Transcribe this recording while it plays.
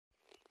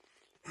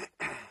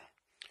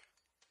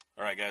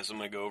Alright guys, I'm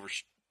going to go over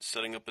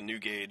setting up a new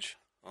gauge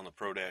on the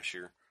Pro Dash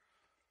here.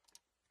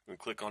 I'm going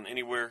to click on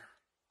anywhere,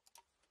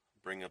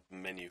 bring up the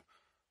menu.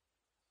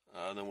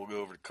 Then we'll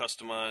go over to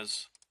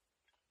customize,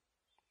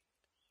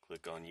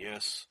 click on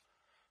yes,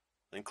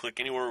 then click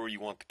anywhere where you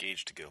want the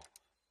gauge to go.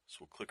 So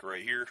we'll click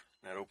right here,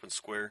 that open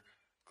square,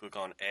 click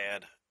on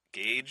add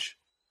gauge,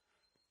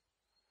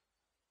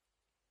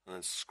 and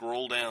then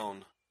scroll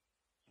down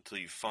until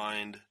you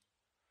find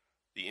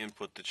the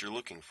input that you're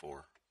looking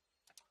for.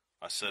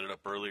 I set it up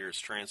earlier as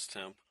trans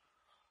temp.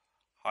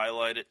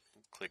 Highlight it,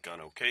 click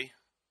on OK.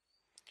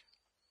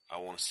 I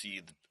want to see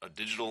a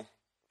digital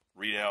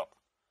readout.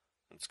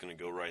 It's going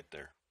to go right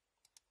there.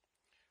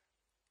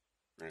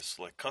 We're going to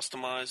select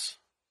customize,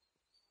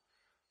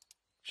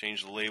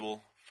 change the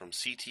label from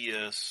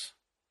CTS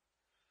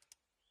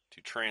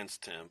to trans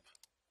temp.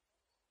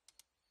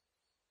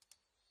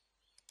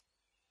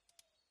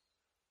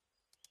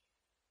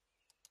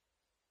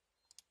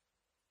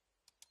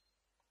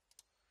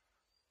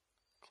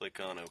 Click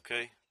on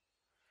OK.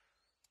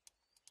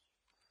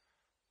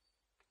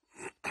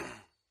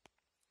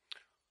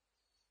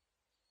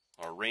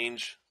 Our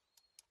range,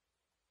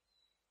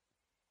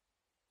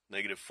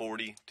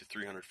 -40 to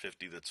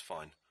 350, that's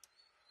fine.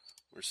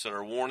 We'll set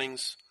our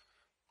warnings,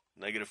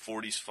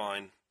 -40 is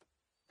fine.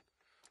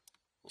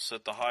 We'll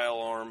set the high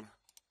alarm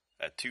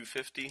at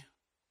 250.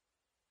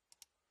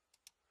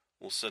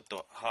 We'll set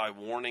the high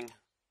warning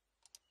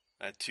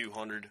at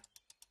 200.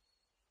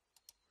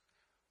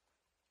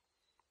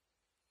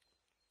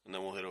 And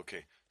then we'll hit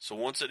OK. So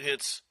once it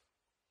hits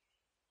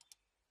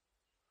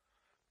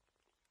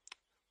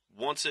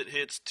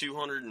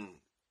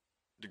 200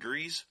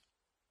 degrees,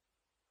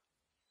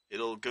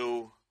 it'll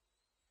go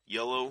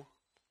yellow.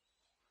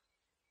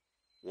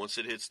 Once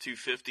it hits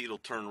 250, it'll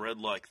turn red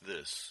like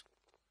this.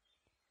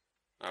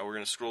 Now we're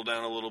going to scroll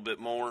down a little bit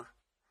more.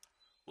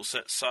 We'll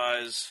set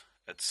size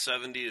at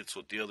 70. It's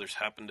what the others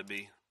happen to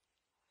be.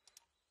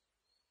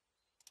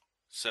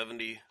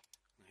 70.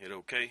 Hit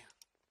OK.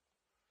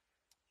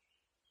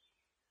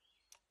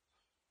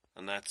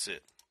 And that's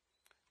it.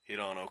 Hit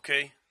on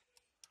OK.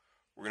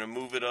 We're going to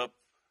move it up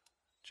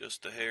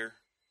just a hair.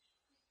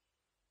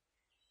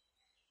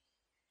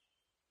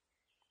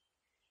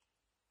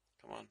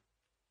 Come on.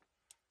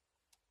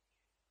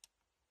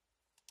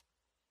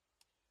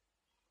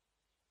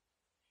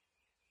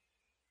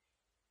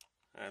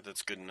 Alright,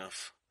 that's good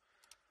enough.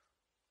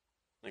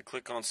 Then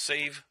click on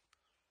save.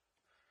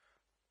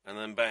 And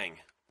then bang.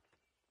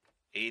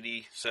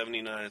 80,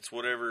 79, it's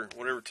whatever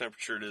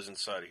temperature it is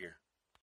inside of here.